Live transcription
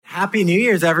Happy New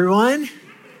Year's, everyone.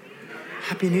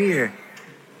 Happy New Year.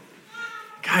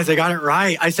 Guys, I got it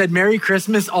right. I said Merry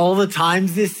Christmas all the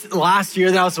times this last year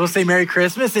that I was supposed to say Merry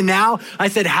Christmas. And now I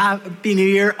said Happy New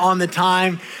Year on the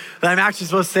time that I'm actually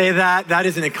supposed to say that. That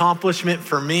is an accomplishment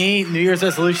for me. New Year's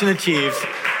resolution achieved.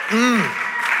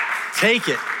 Take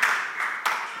it.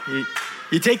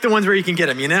 You take the ones where you can get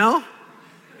them, you know?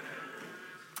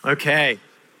 Okay.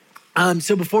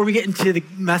 So before we get into the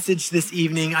message this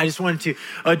evening, I just wanted to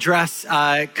address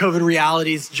COVID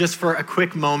realities just for a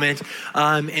quick moment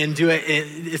and do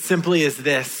it as simply as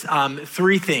this.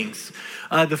 Three things.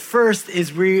 The first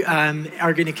is we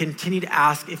are going to continue to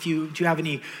ask if do you have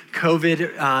any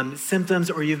COVID symptoms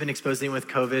or you've been exposed to anyone with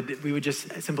COVID. We would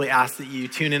just simply ask that you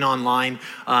tune in online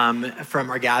from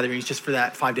our gatherings just for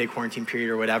that 5-day quarantine period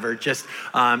or whatever, just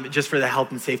for the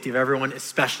health and safety of everyone,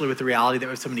 especially with the reality that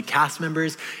we have so many cast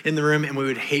members in the room and we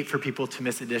would hate for people to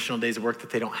miss additional days of work that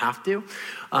they don't have to.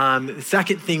 The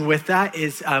second thing with that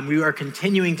is we are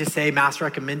continuing to say mask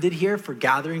recommended here for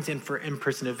gatherings and for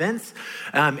in-person events.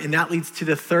 And that leads to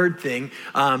the third thing,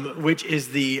 which is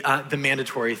the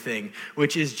mandatory thing,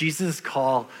 which is Jesus'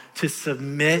 call to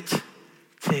submit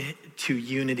to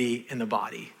unity in the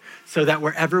body. So that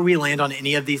wherever we land on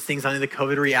any of these things, on the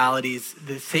COVID realities,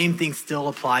 the same thing still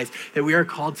applies, that we are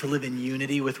called to live in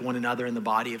unity with one another in the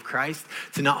body of Christ,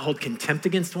 to not hold contempt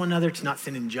against one another, to not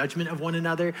stand in judgment of one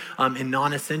another in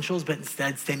non-essentials, but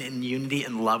instead stand in unity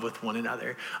and love with one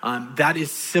another. That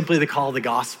is simply the call of the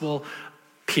gospel,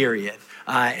 period.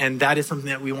 And that is something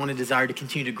that we want to desire to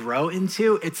continue to grow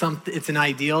into. It's an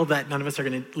ideal that none of us are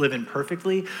going to live in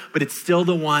perfectly, but it's still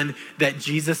the one that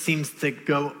Jesus seems to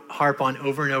go harp on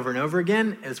over and over and over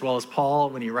again, as well as Paul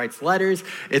when he writes letters.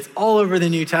 It's all over the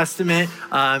New Testament.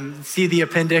 See the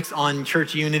appendix on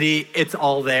church unity. It's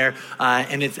all there.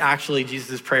 And it's actually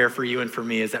Jesus' prayer for you and for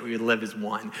me is that we would live as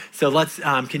one. So let's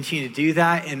continue to do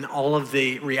that in all of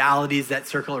the realities that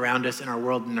circle around us in our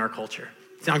world and in our culture.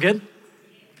 Sound good?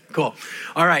 Cool.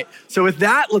 All right. So with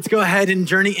that, let's go ahead and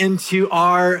journey into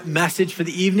our message for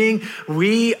the evening.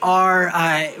 We are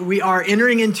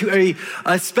entering into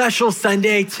a special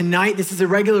Sunday tonight. This is a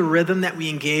regular rhythm that we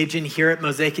engage in here at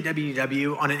Mosaic at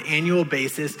WW on an annual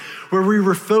basis, where we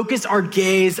refocus our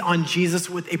gaze on Jesus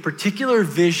with a particular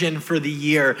vision for the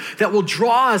year that will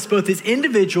draw us both as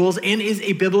individuals and as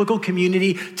a biblical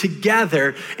community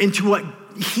together into what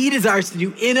he desires to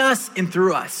do in us and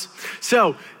through us.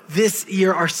 So this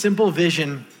year, our simple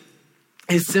vision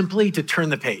is simply to turn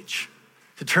the page,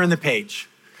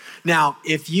 Now,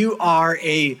 if you are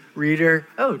a reader,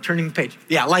 turning the page.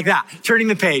 Yeah, like that, turning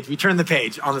the page. We turn the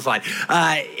page on the slide.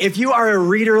 If you are a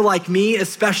reader like me,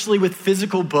 especially with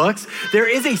physical books, there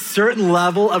is a certain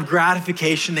level of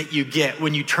gratification that you get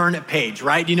when you turn a page,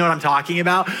 right? Do you know what I'm talking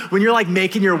about? When you're like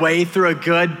making your way through a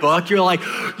good book, you're like,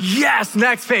 yes,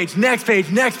 next page.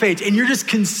 And you're just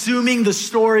consuming the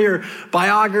story or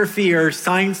biography or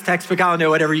science textbook. I don't know,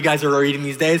 whatever you guys are reading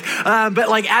these days. But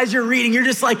like as you're reading, you're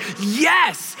just like,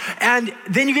 yes. And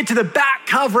then you get to the back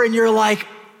cover and you're like,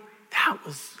 that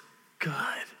was good.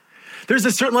 There's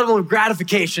a certain level of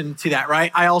gratification to that,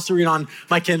 right? I also read on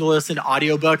my Kindle, listen to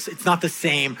audiobooks. It's not the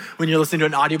same when you're listening to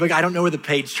an audiobook. I don't know where the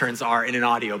page turns are in an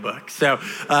audiobook. So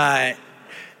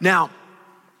now,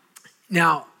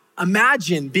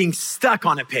 imagine being stuck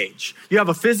on a page. You have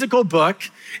a physical book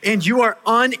and you are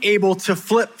unable to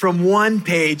flip from one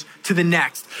page to the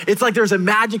next. It's like there's a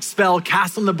magic spell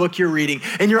cast on the book you're reading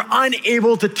and you're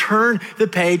unable to turn the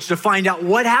page to find out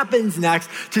what happens next,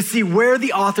 to see where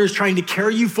the author is trying to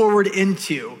carry you forward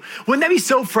into. Wouldn't that be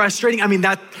so frustrating? I mean,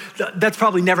 that's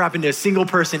probably never happened to a single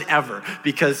person ever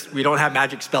because we don't have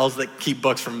magic spells that keep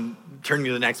books from turning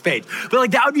to the next page. But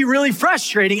like that would be really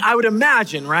frustrating, I would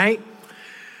imagine, right?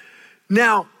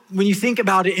 Now, when you think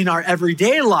about it in our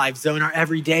everyday lives, though, in our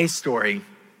everyday story,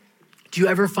 do you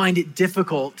ever find it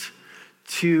difficult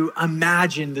to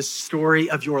imagine the story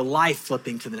of your life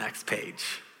flipping to the next page?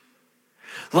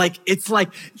 Like, it's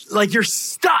like you're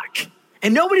stuck.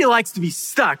 And nobody likes to be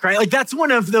stuck, right? Like that's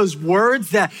one of those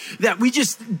words that we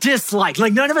just dislike.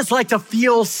 Like none of us like to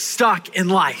feel stuck in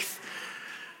life.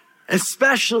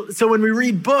 Especially, so when we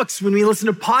read books, when we listen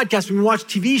to podcasts, when we watch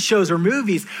TV shows or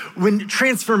movies, when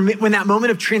that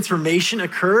moment of transformation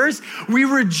occurs, we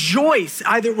rejoice,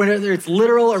 whether it's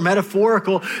literal or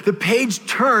metaphorical. The page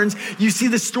turns, you see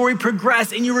the story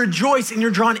progress, and you rejoice, and you're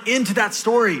drawn into that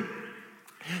story.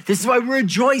 This is why we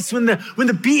rejoice when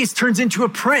the beast turns into a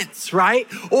prince, right?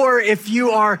 Or if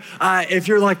you're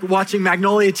like watching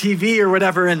Magnolia TV or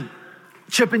whatever, and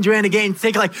Chip and Joanna Gaines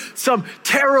take like some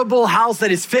terrible house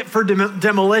that is fit for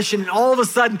demolition, and all of a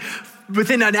sudden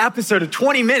within an episode of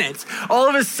 20 minutes, all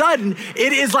of a sudden,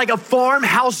 it is like a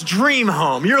farmhouse dream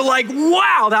home. You're like,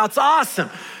 wow, that's awesome,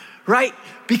 right?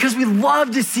 Because we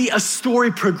love to see a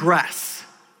story progress.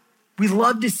 We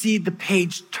love to see the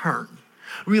page turn.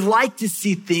 We like to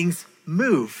see things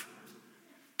move,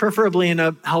 preferably in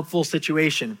a helpful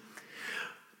situation.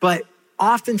 But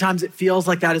oftentimes it feels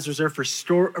like that is reserved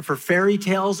for fairy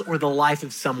tales or the life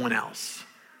of someone else.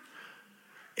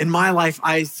 In my life,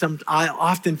 I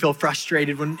often feel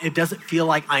frustrated when it doesn't feel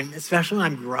like especially when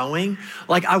I'm growing,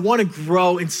 like I want to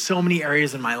grow in so many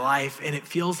areas in my life and it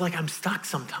feels like I'm stuck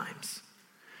sometimes.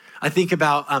 I think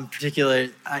about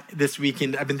particularly this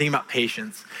weekend, I've been thinking about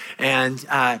patience. And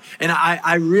I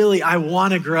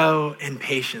want to grow in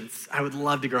patience. I would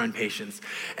love to grow in patience.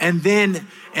 And then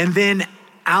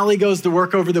Allie goes to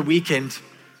work over the weekend,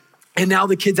 and now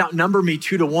the kids outnumber me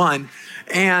 2-1.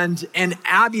 And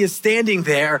Abby is standing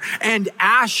there, and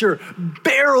Asher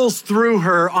barrels through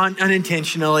her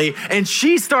unintentionally, and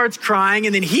she starts crying,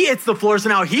 and then he hits the floor, so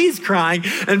now he's crying,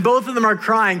 and both of them are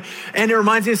crying. And it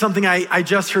reminds me of something I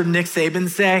just heard Nick Saban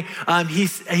say.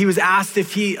 He was asked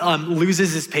if he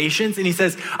loses his patience, and he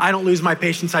says, I don't lose my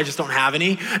patience, I just don't have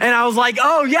any. And I was like,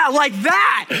 oh yeah, like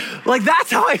that. Like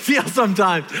that's how I feel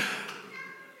sometimes.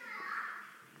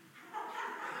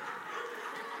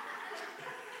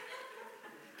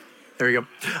 There we go.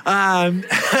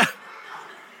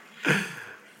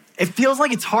 It feels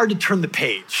like it's hard to turn the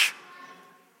page.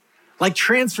 Like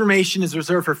transformation is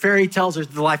reserved for fairy tales or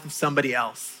the life of somebody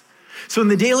else. So in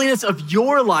the dailiness of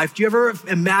your life, do you ever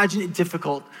imagine it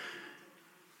difficult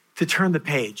to turn the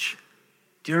page?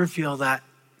 Do you ever feel that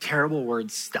terrible word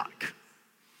stuck?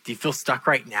 Do you feel stuck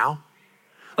right now?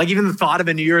 Like even the thought of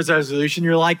a New Year's resolution,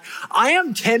 you're like, I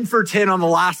am 10 for 10 on the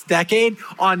last decade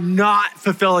on not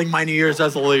fulfilling my New Year's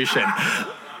resolution.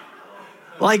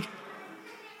 Like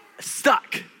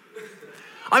stuck.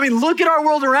 I mean, look at our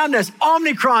world around us.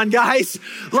 Omicron, guys.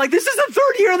 Like this is the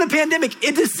third year of the pandemic.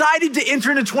 It decided to enter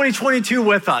into 2022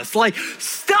 with us. Like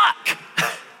stuck.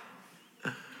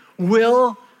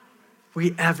 Will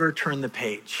we ever turn the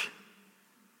page?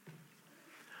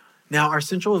 Now, our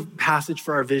central passage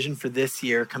for our vision for this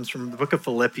year comes from the book of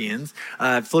Philippians,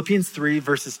 Philippians 3,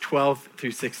 verses 12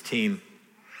 through 16.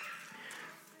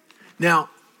 Now,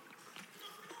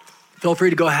 feel free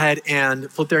to go ahead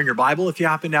and flip there in your Bible. If you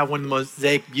happen to have one of the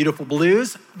Mosaic Beautiful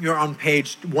Blues, you're on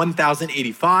page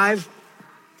 1085.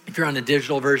 If you're on a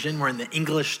digital version, we're in the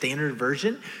English Standard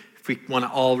Version, if we want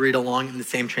to all read along in the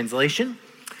same translation.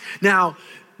 Now,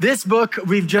 this book,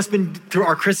 we've just been through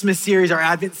our Christmas series, our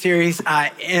Advent series,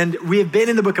 and we have been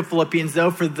in the book of Philippians, though,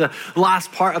 for the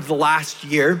last part of the last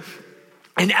year.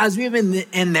 And as we've been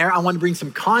in there, I want to bring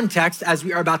some context as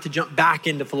we are about to jump back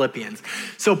into Philippians.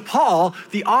 So Paul,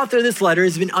 the author of this letter,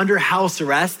 has been under house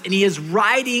arrest, and he is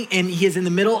writing, and he is in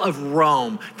the middle of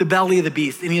Rome, the belly of the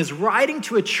beast, and he is writing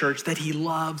to a church that he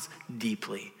loves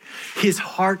deeply. His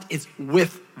heart is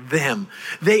with them.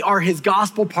 They are his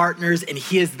gospel partners and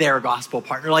he is their gospel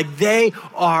partner. Like they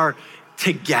are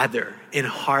together in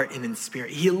heart and in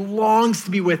spirit. He longs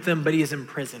to be with them, but he is in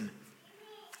prison.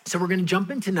 So we're going to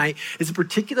jump in tonight is a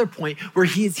particular point where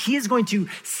he is going to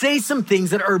say some things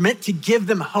that are meant to give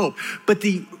them hope. But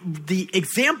the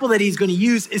example that he's going to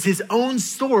use is his own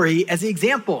story as the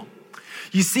example.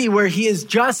 You see where he has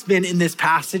just been in this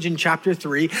passage in chapter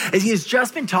 3, as he has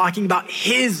just been talking about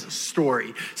his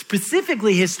story,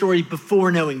 specifically his story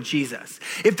before knowing Jesus.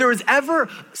 If there was ever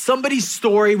somebody's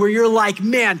story where you're like,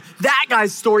 man, that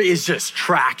guy's story is just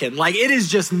tracking, like it is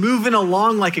just moving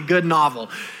along like a good novel.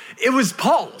 It was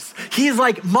Paul's. He's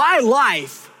like, my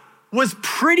life was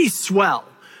pretty swell.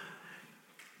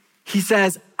 He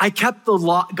says, I kept the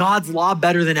law, God's law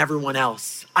better than everyone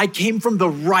else. I came from the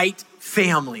right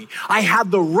family. I had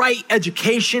the right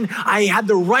education. I had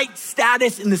the right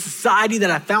status in the society that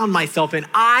I found myself in.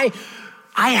 I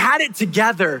had it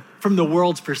together from the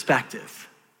world's perspective.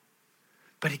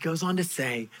 But he goes on to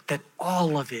say that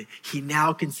all of it he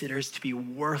now considers to be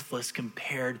worthless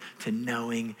compared to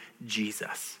knowing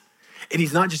Jesus. And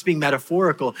he's not just being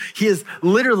metaphorical. He is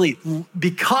literally,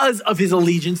 because of his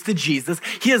allegiance to Jesus,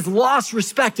 he has lost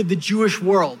respect of the Jewish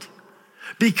world.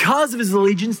 Because of his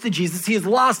allegiance to Jesus, he has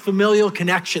lost familial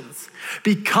connections.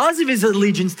 Because of his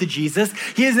allegiance to Jesus,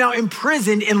 he is now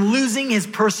imprisoned and losing his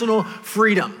personal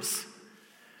freedoms.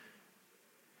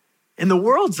 In the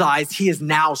world's eyes, he is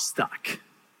now stuck.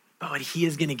 But what he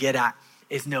is going to get at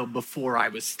is no, before I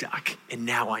was stuck and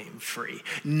now I am free.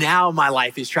 Now my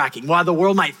life is tracking. While the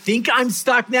world might think I'm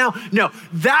stuck now, no,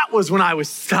 that was when I was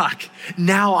stuck.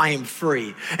 Now I am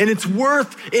free. And it's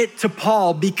worth it to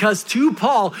Paul because to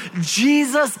Paul,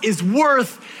 Jesus is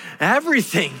worth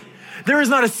everything. There is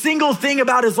not a single thing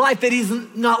about his life that he's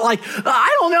not like,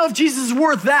 I don't know if Jesus is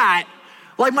worth that.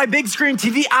 Like my big screen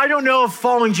TV, I don't know if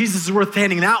following Jesus is worth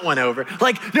handing that one over.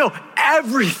 Like, no,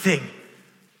 everything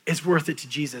is worth it to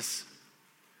Jesus.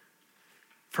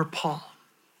 For Paul,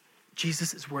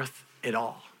 Jesus is worth it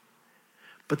all.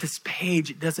 But this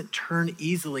page, it doesn't turn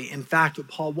easily. In fact, what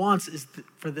Paul wants is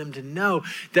for them to know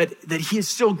that he is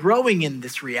still growing in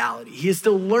this reality. He is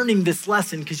still learning this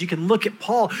lesson, because you can look at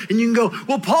Paul and you can go,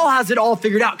 well, Paul has it all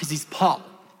figured out because he's Paul.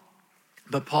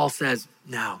 But Paul says,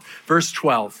 no. Verse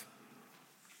 12,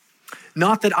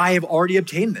 not that I have already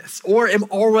obtained this or am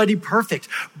already perfect,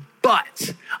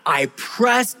 but I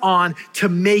press on to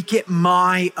make it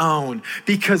my own,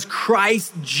 because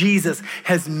Christ Jesus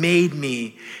has made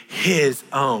me his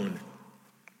own.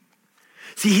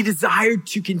 See, he desired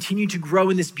to continue to grow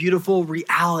in this beautiful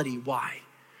reality. Why?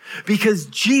 Because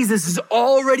Jesus has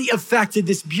already affected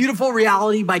this beautiful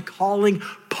reality by calling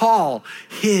Paul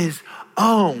his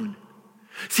own.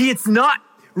 See, it's not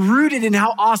rooted in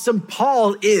how awesome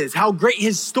Paul is, how great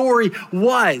his story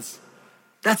was.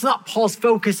 That's not Paul's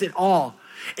focus at all.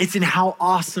 It's in how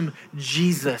awesome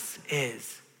Jesus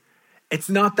is. It's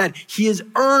not that he has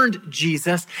earned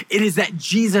Jesus. It is that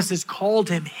Jesus has called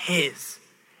him his.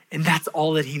 And that's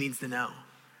all that he needs to know.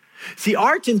 See,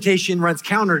 our temptation runs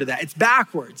counter to that. It's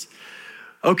backwards.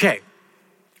 Okay,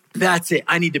 that's it.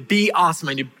 I need to be awesome.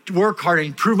 I need to work harder. I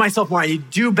need to prove myself more. I need to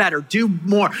do better, do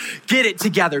more, get it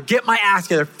together, get my ass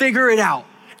together, figure it out,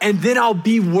 and then I'll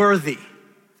be worthy,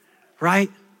 right?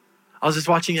 I was just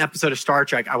watching an episode of Star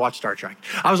Trek. I watched Star Trek.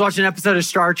 I was watching an episode of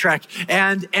Star Trek,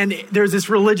 and there's this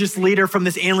religious leader from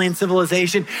this alien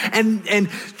civilization, and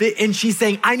she's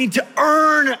saying, I need to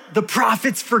earn the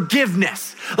prophet's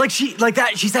forgiveness. She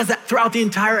says that throughout the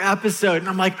entire episode. And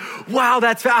I'm like, wow,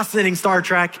 that's fascinating, Star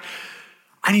Trek.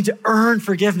 I need to earn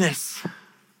forgiveness.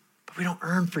 But we don't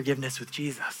earn forgiveness with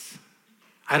Jesus.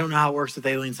 I don't know how it works with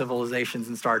alien civilizations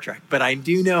in Star Trek, but I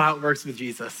do know how it works with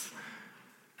Jesus.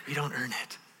 We don't earn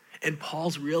it. And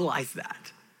Paul's realized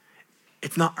that.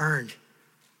 It's not earned,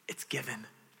 it's given.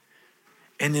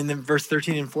 And then in verse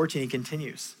 13 and 14, he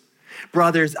continues.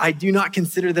 Brothers, I do not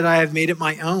consider that I have made it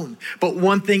my own, but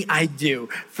one thing I do,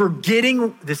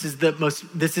 forgetting, this is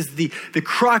the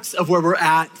crux of where we're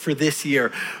at for this year,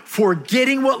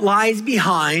 forgetting what lies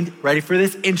behind, ready for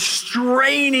this, and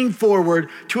straining forward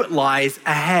to what lies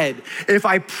ahead. If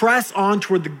I press on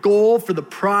toward the goal for the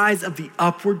prize of the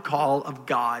upward call of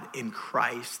God in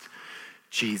Christ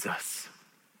Jesus.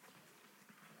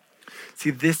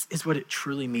 See, this is what it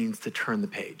truly means to turn the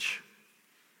page.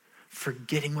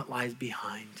 Forgetting what lies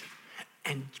behind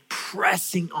and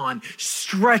pressing on,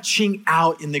 stretching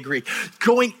out in the Greek,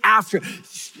 going after,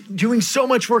 doing so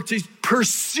much work to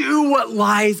pursue what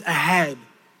lies ahead.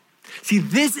 See,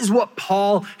 this is what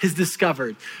Paul has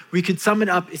discovered. We could sum it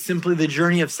up as simply the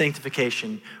journey of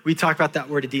sanctification. We talk about that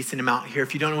word a decent amount here.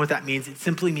 If you don't know what that means, it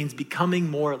simply means becoming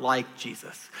more like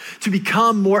Jesus, to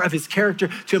become more of his character,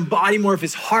 to embody more of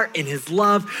his heart and his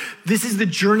love. This is the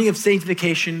journey of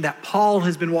sanctification that Paul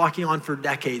has been walking on for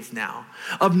decades now,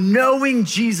 of knowing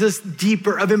Jesus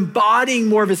deeper, of embodying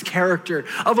more of his character,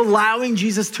 of allowing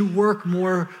Jesus to work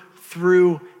more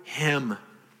through him.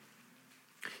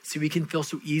 See, we can feel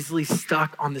so easily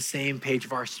stuck on the same page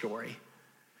of our story,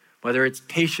 whether it's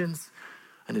patience,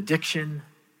 an addiction,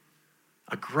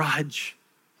 a grudge,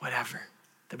 whatever,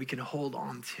 that we can hold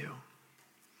on to,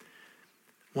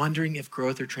 wondering if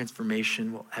growth or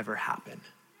transformation will ever happen.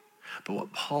 But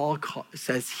what Paul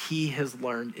says he has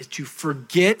learned is to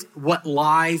forget what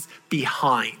lies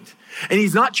behind. And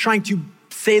he's not trying to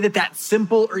say that that's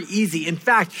simple or easy. In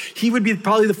fact, he would be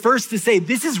probably the first to say,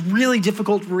 this is really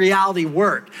difficult reality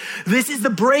work. This is the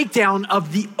breakdown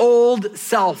of the old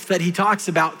self that he talks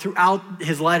about throughout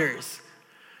his letters.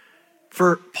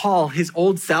 For Paul, his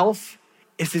old self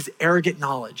is his arrogant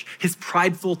knowledge, his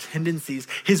prideful tendencies,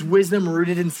 his wisdom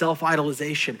rooted in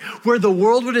self-idolization. Where the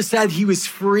world would have said he was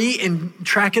free and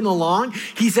trekking along,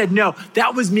 he said, no,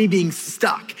 that was me being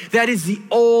stuck. That is the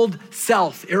old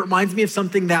self. It reminds me of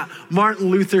something that Martin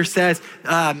Luther says,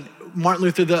 Martin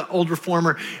Luther, the old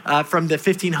reformer from the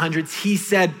 1500s, he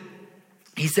said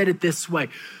it this way: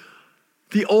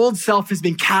 the old self has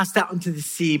been cast out into the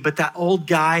sea, but that old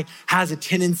guy has a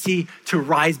tendency to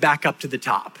rise back up to the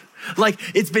top. Like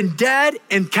it's been dead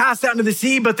and cast out into the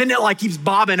sea, but then it like keeps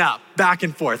bobbing up back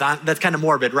and forth. That's kind of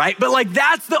morbid, right? But like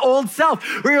that's the old self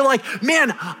where you're like,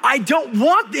 man, I don't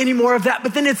want any more of that.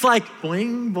 But then it's like,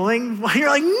 boing, boing, boing. You're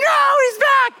like, no, he's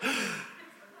back.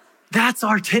 That's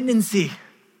our tendency.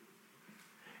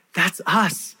 That's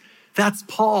us. That's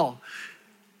Paul.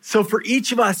 So for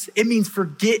each of us, it means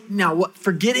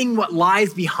forgetting what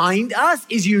lies behind us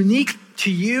is unique to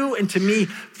you and to me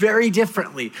very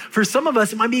differently. For some of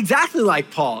us, it might be exactly like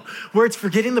Paul, where it's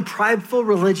forgetting the prideful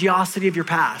religiosity of your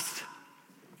past.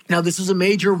 Now, this was a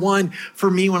major one for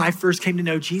me when I first came to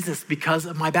know Jesus because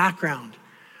of my background.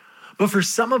 But for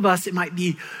some of us, it might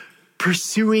be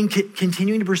continuing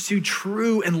to pursue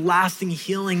true and lasting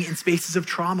healing in spaces of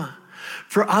trauma.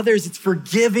 For others, it's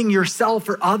forgiving yourself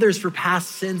or others for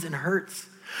past sins and hurts.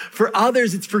 For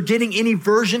others, it's forgetting any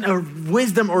version of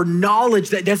wisdom or knowledge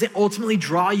that doesn't ultimately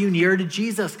draw you nearer to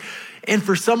Jesus. And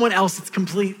for someone else, it's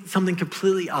something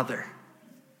completely other.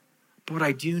 But what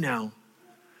I do know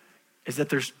is that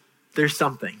there's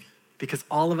something, because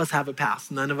all of us have a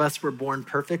past. None of us were born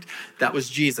perfect. That was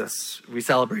Jesus. We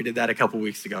celebrated that a couple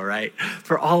weeks ago, right?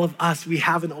 For all of us, we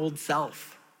have an old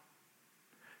self.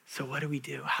 So what do we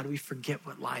do? How do we forget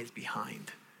what lies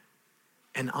behind?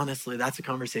 And honestly, that's a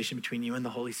conversation between you and the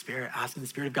Holy Spirit, asking the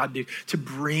Spirit of God to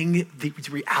bring these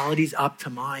realities up to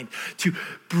mind, to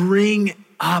bring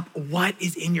up what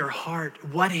is in your heart.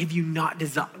 What have you not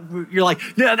desired? You're like,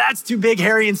 no, that's too big,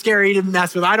 hairy, and scary to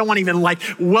mess with. I don't want to even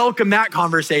welcome that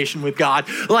conversation with God.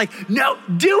 No,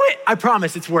 do it. I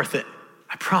promise it's worth it.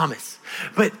 I promise.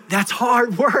 But that's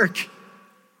hard work.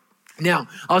 Now,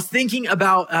 I was thinking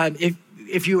about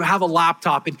if you have a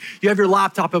laptop and you have your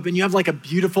laptop open, you have a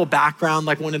beautiful background,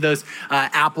 like one of those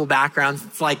Apple backgrounds.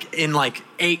 It's in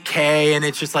 8K, and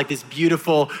it's just this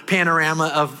beautiful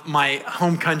panorama of my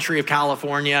home country of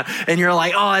California. And you're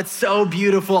like, oh, it's so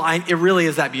beautiful. It really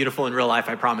is that beautiful in real life,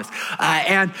 I promise.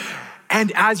 And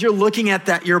as you're looking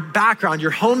at your background,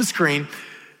 your home screen,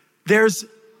 there's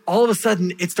all of a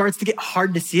sudden, it starts to get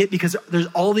hard to see it because there's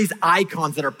all these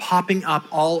icons that are popping up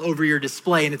all over your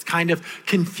display, and it's kind of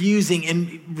confusing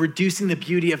and reducing the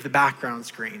beauty of the background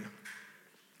screen.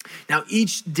 Now,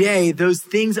 each day, those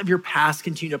things of your past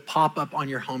continue to pop up on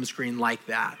your home screen like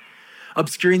that,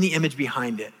 obscuring the image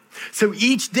behind it. So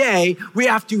each day, we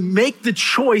have to make the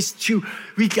choice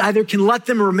we either can let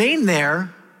them remain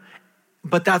there,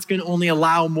 but that's going to only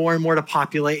allow more and more to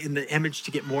populate and the image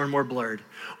to get more and more blurred.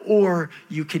 Or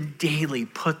you can daily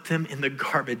put them in the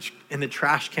garbage, in the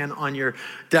trash can on your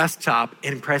desktop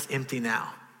and press empty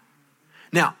now.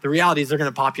 Now, the reality is they're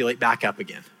going to populate back up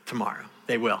again tomorrow.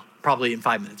 They will, probably in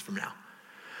 5 minutes from now.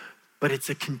 But it's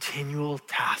a continual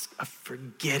task of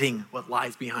forgetting what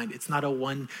lies behind. It's not a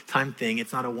one-time thing.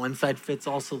 It's not a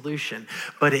one-size-fits-all solution,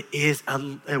 but it is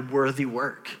a worthy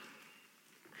work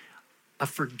of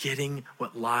forgetting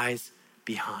what lies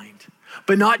behind.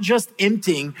 But not just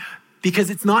emptying,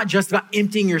 because it's not just about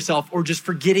emptying yourself or just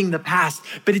forgetting the past,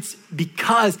 but it's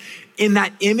because in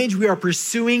that image, we are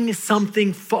pursuing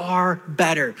something far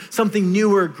better, something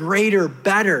newer, greater,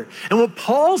 better. And what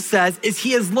Paul says is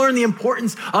he has learned the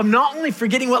importance of not only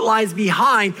forgetting what lies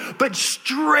behind, but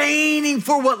straining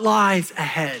for what lies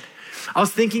ahead. I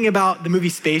was thinking about the movie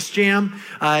Space Jam.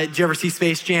 Did you ever see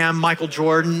Space Jam? Michael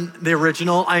Jordan, the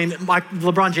original.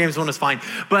 LeBron James one was fine,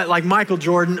 but Michael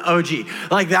Jordan, OG.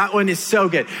 That one is so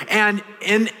good. And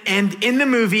in the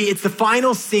movie, it's the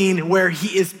final scene where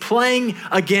he is playing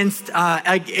against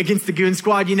the Goon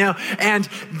Squad, and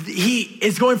he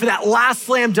is going for that last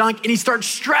slam dunk, and he starts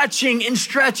stretching and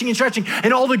stretching and stretching,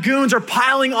 and all the goons are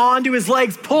piling onto his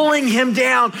legs, pulling him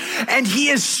down, and he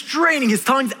is straining. His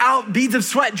tongue's out, beads of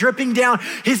sweat dripping down.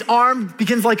 His arm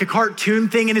begins like a cartoon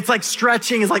thing, and it's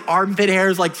stretching. His armpit hair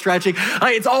is stretching.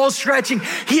 It's all stretching.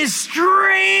 He is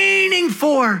straining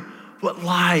for what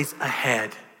lies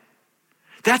ahead.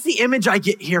 That's the image I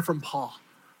get here from Paul.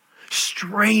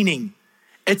 Straining.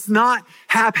 It's not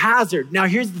haphazard. Now,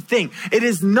 here's the thing. It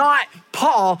is not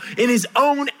Paul in his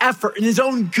own effort, in his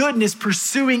own goodness,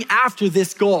 pursuing after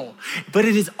this goal. But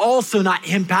it is also not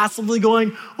him passively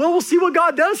going, well, we'll see what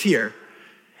God does here.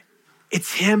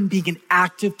 It's him being an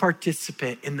active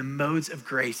participant in the modes of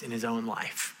grace in his own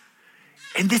life.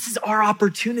 And this is our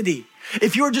opportunity.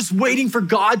 If you're just waiting for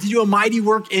God to do a mighty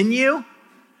work in you,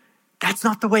 that's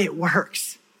not the way it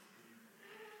works.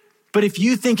 But if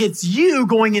you think it's you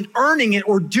going and earning it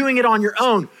or doing it on your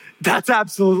own, that's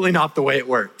absolutely not the way it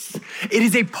works. It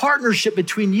is a partnership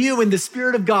between you and the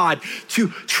Spirit of God to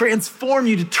transform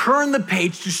you, to turn the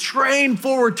page, to strain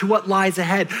forward to what lies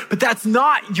ahead. But that's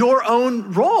not your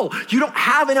own role. You don't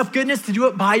have enough goodness to do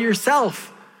it by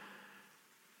yourself.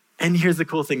 And here's the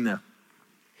cool thing though.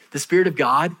 The Spirit of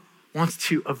God wants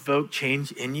to evoke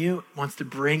change in you, wants to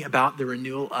bring about the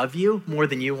renewal of you more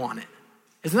than you want it.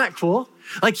 Isn't that cool?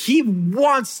 He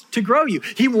wants to grow you.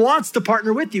 He wants to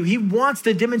partner with you. He wants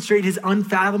to demonstrate his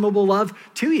unfathomable love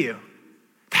to you.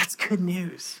 That's good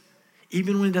news,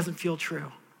 even when it doesn't feel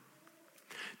true.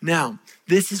 Now,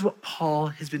 this is what Paul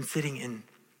has been sitting in.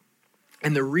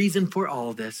 And the reason for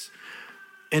all of this,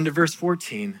 into verse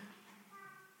 14,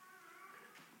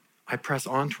 I press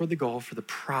on toward the goal for the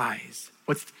prize.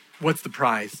 What's the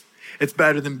prize? It's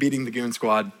better than beating the goon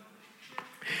squad.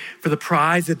 For the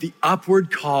prize of the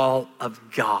upward call of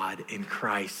God in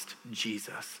Christ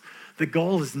Jesus. The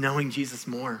goal is knowing Jesus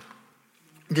more,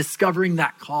 discovering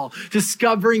that call,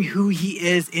 discovering who he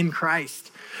is in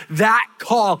Christ. That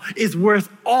call is worth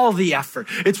all the effort.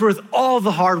 It's worth all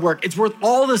the hard work. It's worth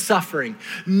all the suffering,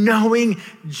 knowing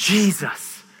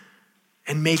Jesus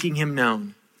and making him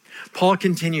known. Paul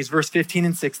continues, verse 15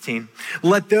 and 16.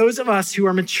 Let those of us who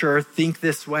are mature think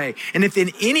this way. And if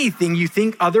in anything you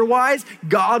think otherwise,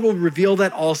 God will reveal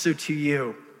that also to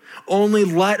you. Only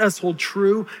let us hold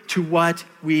true to what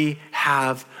we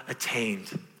have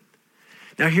attained.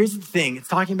 Now here's the thing. It's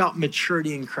talking about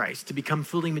maturity in Christ, to become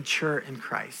fully mature in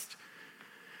Christ.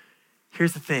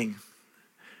 Here's the thing.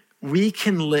 We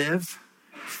can live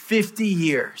 50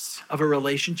 years of a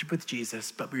relationship with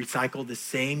Jesus, but recycle the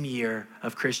same year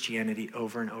of Christianity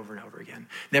over and over and over again.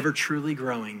 Never truly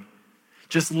growing,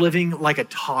 just living like a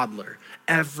toddler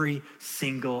every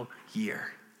single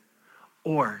year.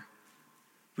 Or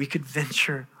we could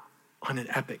venture on an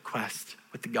epic quest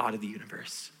with the God of the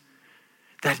universe.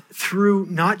 That through,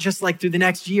 not just like through the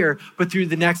next year, but through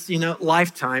the next,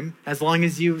 lifetime, as long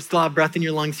as you still have breath in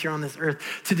your lungs here on this earth,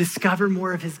 to discover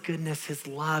more of his goodness, his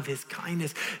love, his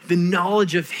kindness, the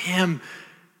knowledge of him,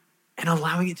 and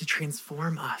allowing it to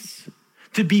transform us.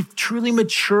 To be truly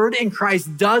matured in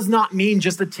Christ does not mean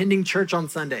just attending church on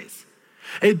Sundays.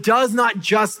 It does not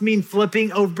just mean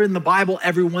flipping open the Bible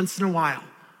every once in a while.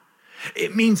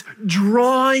 It means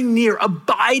drawing near,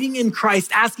 abiding in Christ,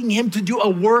 asking him to do a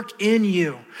work in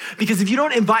you. Because if you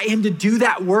don't invite him to do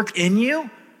that work in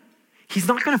you, he's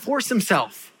not going to force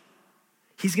himself.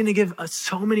 He's going to give us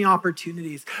so many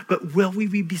opportunities. But will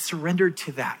we be surrendered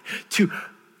to that? To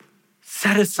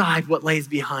set aside what lays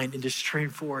behind and to strain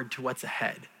forward to what's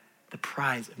ahead, the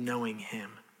prize of knowing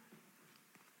him.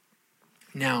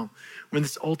 Now, when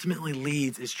this ultimately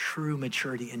leads is true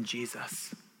maturity in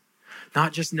Jesus.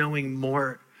 Not just knowing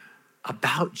more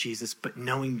about Jesus, but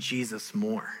knowing Jesus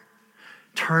more.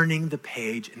 Turning the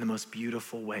page in the most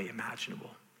beautiful way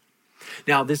imaginable.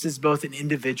 Now, this is both an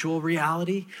individual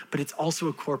reality, but it's also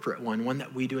a corporate one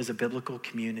that we do as a biblical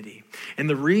community. And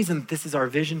the reason this is our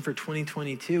vision for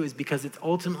 2022 is because it's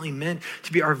ultimately meant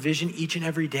to be our vision each and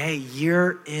every day,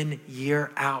 year in,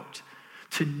 year out,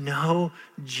 to know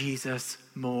Jesus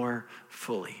more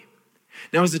fully.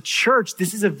 Now, as a church,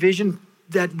 this is a vision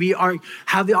that we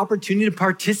have the opportunity to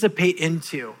participate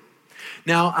into.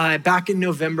 Now, back in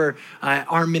November,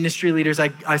 our ministry leaders,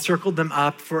 I circled them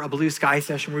up for a Blue Sky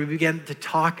session where we began to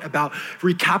talk about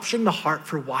recapturing the heart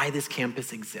for why this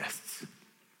campus exists.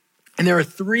 And there are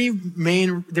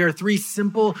three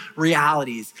simple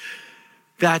realities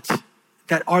that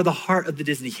are the heart of the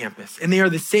Disney campus. And they are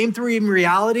the same three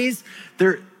realities.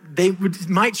 They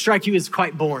might strike you as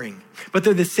quite boring, but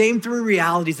they're the same three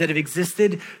realities that have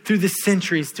existed through the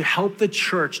centuries to help the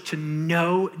church to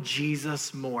know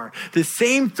Jesus more. The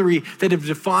same three that have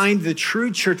defined the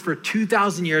true church for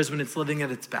 2,000 years when it's living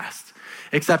at its best,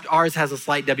 except ours has a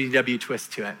slight WW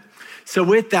twist to it. So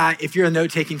with that, if you're a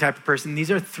note-taking type of person,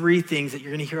 these are three things that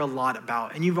you're gonna hear a lot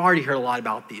about. And you've already heard a lot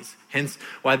about these, hence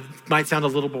why it might sound a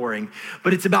little boring.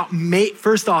 But it's about,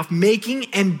 first off, making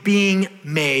and being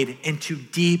made into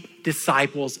deep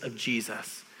disciples of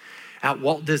Jesus at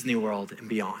Walt Disney World and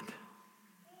beyond.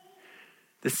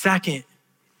 The second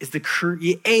is to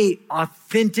create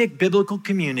authentic biblical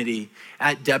community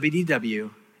at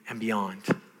WDW and beyond.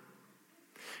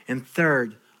 And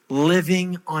third,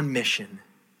 living on mission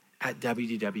at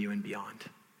WDW and beyond.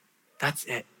 That's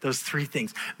it, those three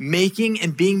things. Making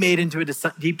and being made into a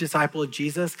deep disciple of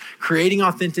Jesus, creating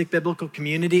authentic biblical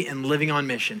community, and living on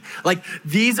mission. Like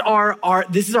this is our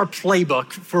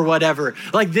playbook for whatever.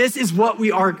 Like this is what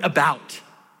we are about.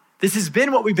 This has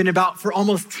been what we've been about for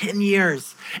almost 10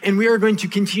 years. And we are going to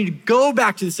continue to go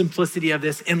back to the simplicity of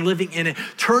this and living in it,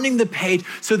 turning the page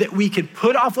so that we can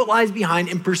put off what lies behind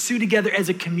and pursue together as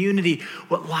a community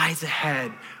what lies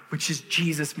ahead, which is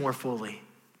Jesus more fully.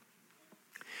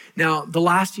 Now, the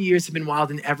last few years have been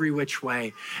wild in every which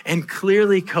way. And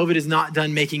clearly COVID is not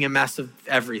done making a mess of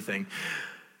everything.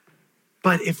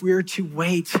 But if we were to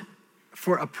wait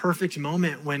for a perfect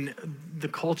moment when the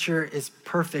culture is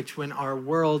perfect, when our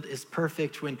world is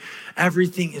perfect, when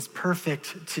everything is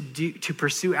perfect to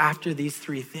pursue after these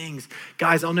three things.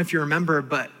 Guys, I don't know if you remember,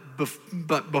 but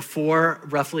before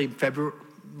roughly February,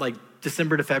 like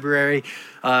December to February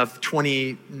of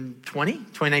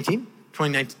 2019,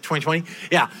 2020?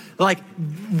 Yeah, like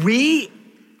we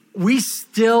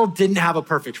still didn't have a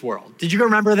perfect world. Did you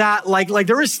remember that? Like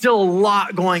there was still a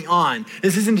lot going on.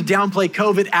 This isn't to downplay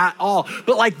COVID at all,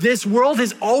 but like this world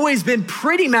has always been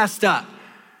pretty messed up.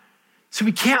 So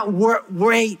we can't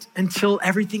wait until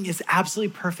everything is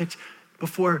absolutely perfect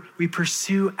before we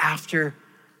pursue after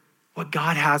what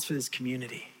God has for this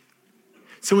community.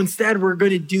 So instead, we're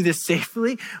going to do this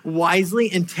safely,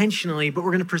 wisely, intentionally, but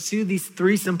we're going to pursue these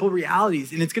three simple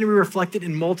realities, and it's going to be reflected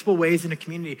in multiple ways in a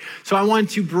community. So I want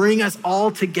to bring us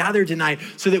all together tonight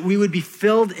so that we would be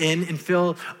filled in and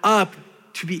filled up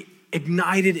to be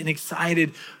ignited and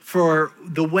excited for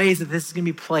the ways that this is going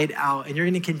to be played out. And you're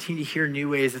going to continue to hear new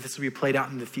ways that this will be played out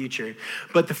in the future.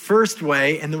 But the first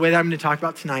way, and the way that I'm going to talk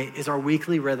about tonight, is our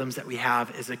weekly rhythms that we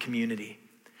have as a community.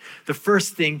 The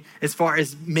first thing, as far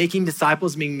as making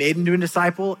disciples, being made into a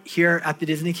disciple here at the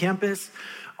Disney campus,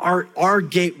 our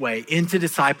gateway into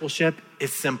discipleship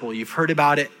is simple. You've heard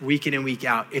about it week in and week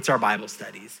out. It's our Bible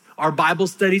studies. Our Bible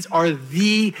studies are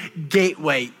the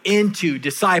gateway into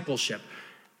discipleship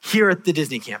here at the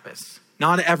Disney campus.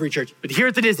 Not at every church, but here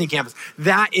at the Disney campus.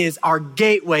 That is our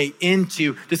gateway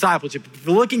into discipleship. If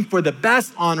you're looking for the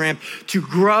best on-ramp to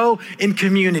grow in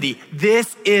community,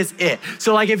 this is it.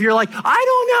 So like if you're like,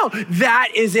 I don't know, that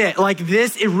is it. Like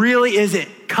this, it really is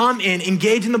it. Come in,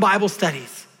 engage in the Bible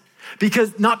studies.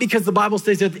 Not because the Bible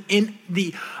studies are in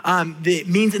the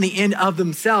means in the end of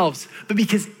themselves, but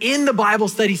because in the Bible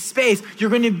study space, you're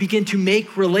going to begin to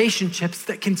make relationships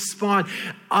that can spawn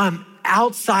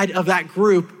outside of that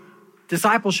group,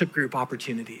 discipleship group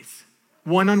opportunities,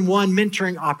 one-on-one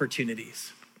mentoring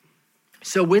opportunities.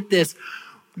 So with this,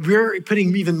 we're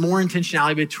putting even more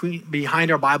intentionality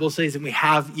behind our Bible studies than we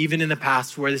have even in the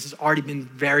past, where this has already been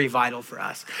very vital for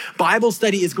us. Bible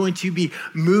study is going to be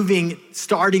moving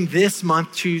starting this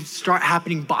month to start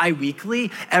happening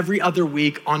bi-weekly, every other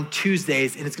week on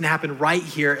Tuesdays, and it's going to happen right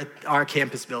here at our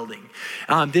campus building.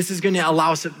 This is going to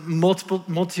allow us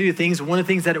multitude of things. One of the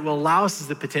things that it will allow us is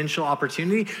the potential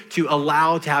opportunity to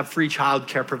have free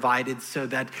childcare provided so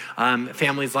that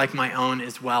families like my own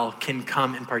as well can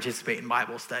come and participate in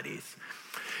Bible studies.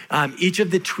 Each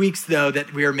of the tweaks, though,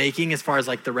 that we are making as far as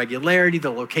like the regularity, the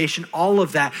location, all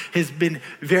of that has been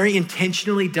very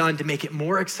intentionally done to make it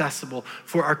more accessible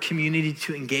for our community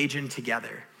to engage in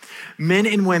together. Men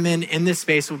and women in this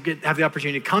space will have the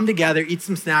opportunity to come together, eat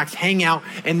some snacks, hang out,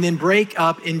 and then break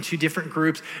up into different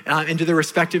groups, into their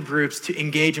respective groups to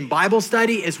engage in Bible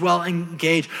study as well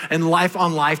engage in life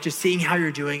on life, just seeing how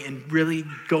you're doing and really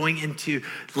going into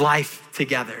life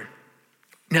together.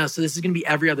 Now, so this is going to be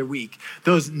every other week.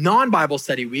 Those non-Bible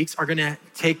study weeks are going to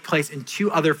take place in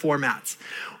two other formats.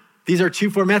 These are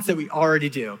two formats that we already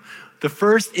do. The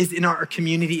first is in our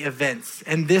community events,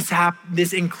 and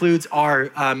this includes our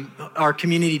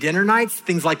community dinner nights,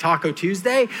 things like Taco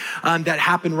Tuesday, that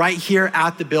happen right here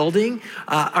at the building.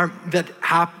 Our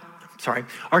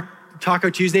Taco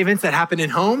Tuesday events that happen in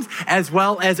homes, as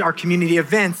well as our community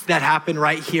events that happen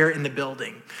right here in the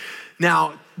building.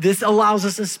 Now, this allows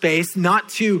us a space not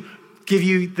to give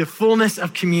you the fullness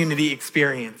of community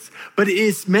experience, but it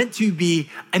is meant to be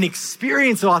an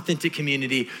experience of authentic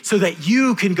community so that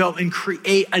you can go and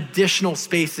create additional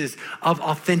spaces of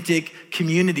authentic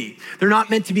community. They're not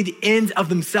meant to be the end of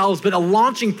themselves, but a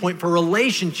launching point for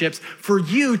relationships, for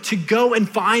you to go and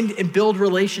find and build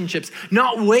relationships,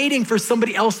 not waiting for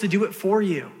somebody else to do it for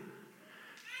you.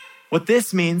 What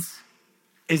this means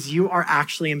is you are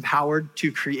actually empowered to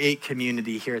create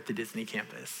community here at the Disney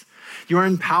campus. You are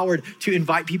empowered to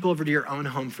invite people over to your own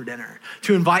home for dinner,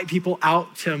 to invite people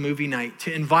out to a movie night,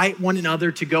 to invite one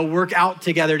another to go work out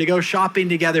together, to go shopping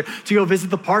together, to go visit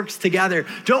the parks together.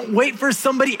 Don't wait for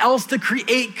somebody else to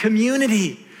create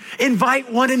community.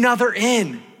 Invite one another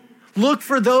in. Look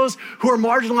for those who are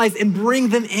marginalized and bring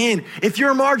them in. If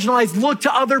you're marginalized, look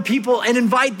to other people and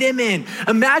invite them in.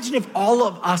 Imagine if all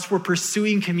of us were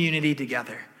pursuing community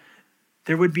together.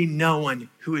 There would be no one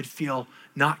who would feel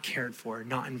not cared for,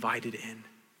 not invited in.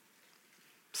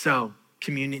 So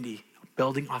community,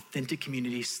 building authentic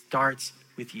community starts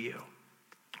with you,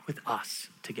 with us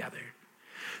together.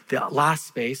 The last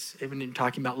space, when you're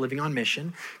talking about living on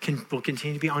mission, will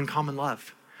continue to be Uncommon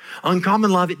Love.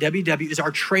 Uncommon Love at WW is our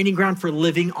training ground for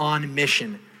living on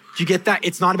mission. Do you get that?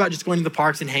 It's not about just going to the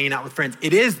parks and hanging out with friends.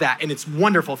 It is that, and it's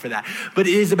wonderful for that. But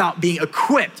it is about being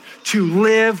equipped to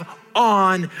live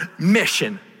on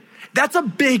mission. That's a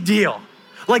big deal.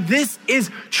 Like this is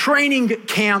training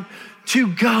camp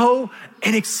to go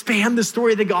and expand the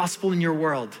story of the gospel in your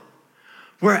world.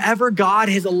 Wherever God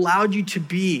has allowed you to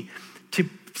be, to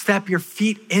step your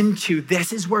feet into,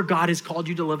 this is where God has called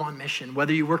you to live on mission,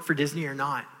 whether you work for Disney or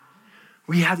not.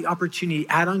 We have the opportunity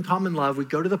at Uncommon Love. We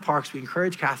go to the parks, we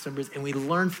encourage cast members, and we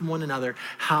learn from one another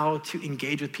how to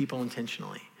engage with people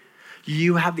intentionally.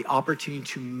 You have the opportunity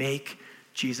to make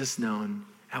Jesus known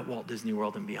at Walt Disney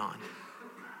World and beyond.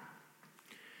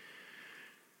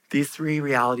 These three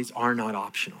realities are not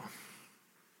optional.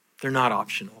 They're not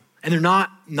optional. And they're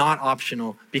not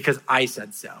optional because I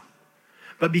said so,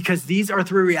 but because these are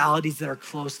three realities that are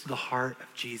close to the heart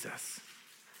of Jesus.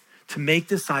 To make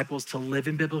disciples, to live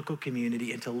in biblical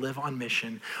community, and to live on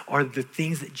mission are the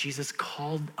things that Jesus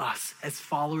called us as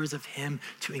followers of him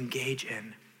to engage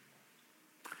in.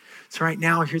 So right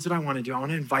now, here's what I want to do. I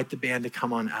want to invite the band to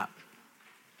come on up.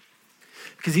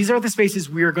 Because these are the spaces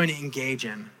we are going to engage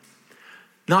in.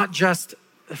 Not just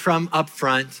from up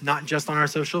front, not just on our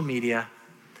social media,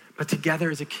 but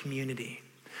together as a community.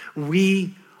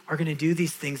 We are going to do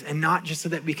these things, and not just so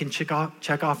that we can check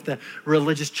off the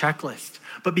religious checklist,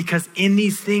 but because in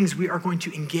these things, we are going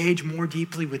to engage more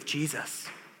deeply with Jesus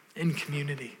in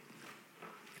community.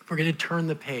 We're going to turn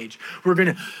the page. We're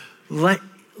going to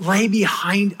lay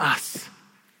behind us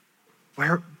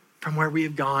from where we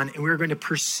have gone, and we're going to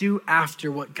pursue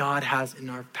after what God has in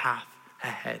our path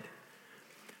ahead,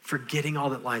 forgetting all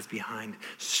that lies behind,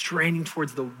 straining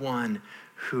towards the one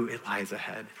who it lies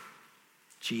ahead,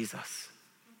 Jesus.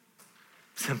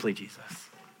 Simply Jesus.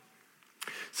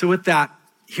 So with that,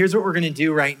 here's what we're going to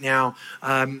do right now.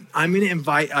 I'm going to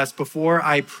invite us, before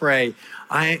I pray,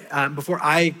 before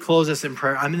I close us in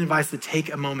prayer, I'm going to invite us to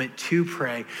take a moment to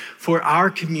pray for our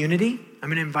community. I'm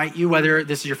going to invite you, whether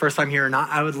this is your first time here or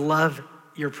not, I would love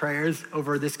your prayers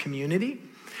over this community,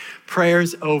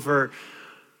 prayers over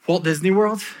Walt Disney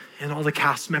World and all the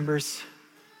cast members,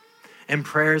 and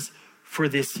prayers for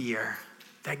this year,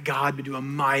 that God would do a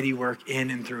mighty work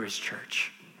in and through his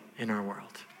church in our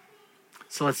world.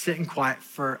 So let's sit in quiet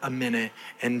for a minute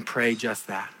and pray just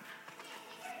that.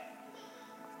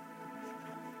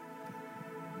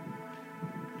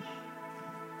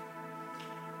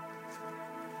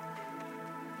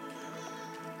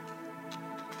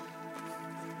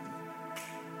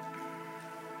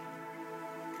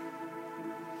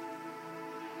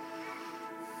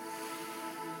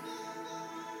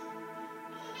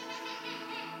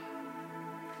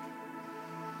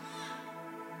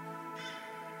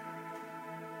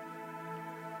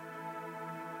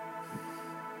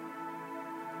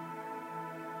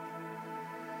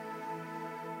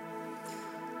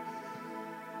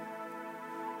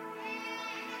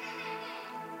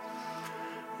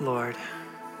 Lord,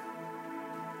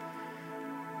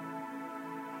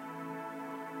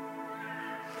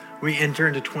 we enter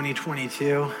into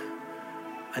 2022,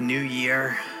 a new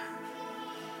year,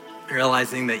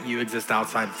 realizing that you exist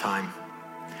outside of time,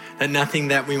 that nothing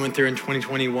that we went through in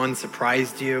 2021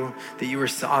 surprised you, that you were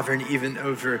sovereign even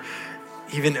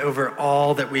over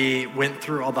all that we went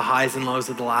through, all the highs and lows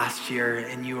of the last year,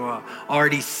 and you are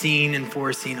already seen and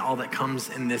foreseen all that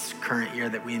comes in this current year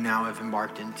that we now have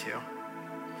embarked into.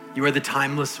 You are the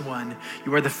timeless one.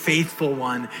 You are the faithful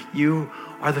one. You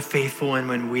are the faithful one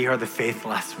when we are the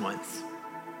faithless ones.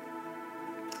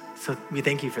 So we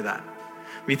thank you for that.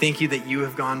 We thank you that you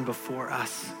have gone before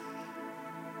us.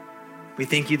 We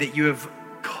thank you that you have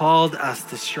called us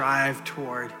to strive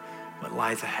toward what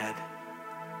lies ahead.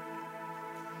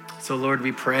 So Lord,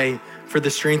 we pray for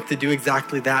the strength to do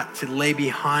exactly that, to lay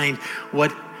behind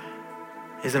what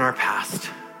is in our past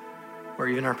or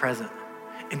even our present,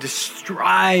 and to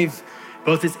strive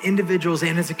both as individuals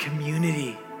and as a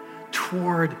community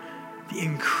toward the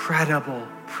incredible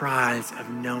prize of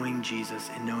knowing Jesus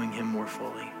and knowing him more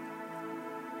fully.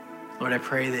 Lord, I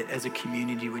pray that as a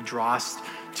community would draw us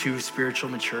to spiritual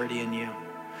maturity in you,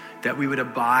 that we would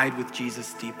abide with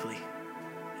Jesus deeply,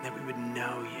 and that we would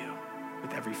know you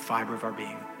with every fiber of our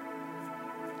being.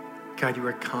 God, you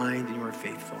are kind and you are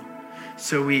faithful.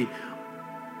 So we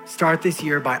start this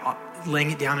year by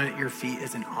laying it down at your feet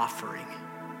as an offering,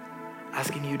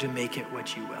 asking you to make it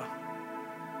what you will.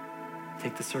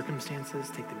 Take the circumstances,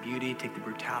 take the beauty, take the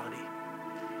brutality,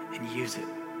 and use it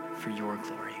for your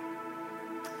glory.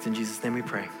 It's in Jesus' name we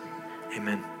pray.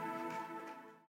 Amen.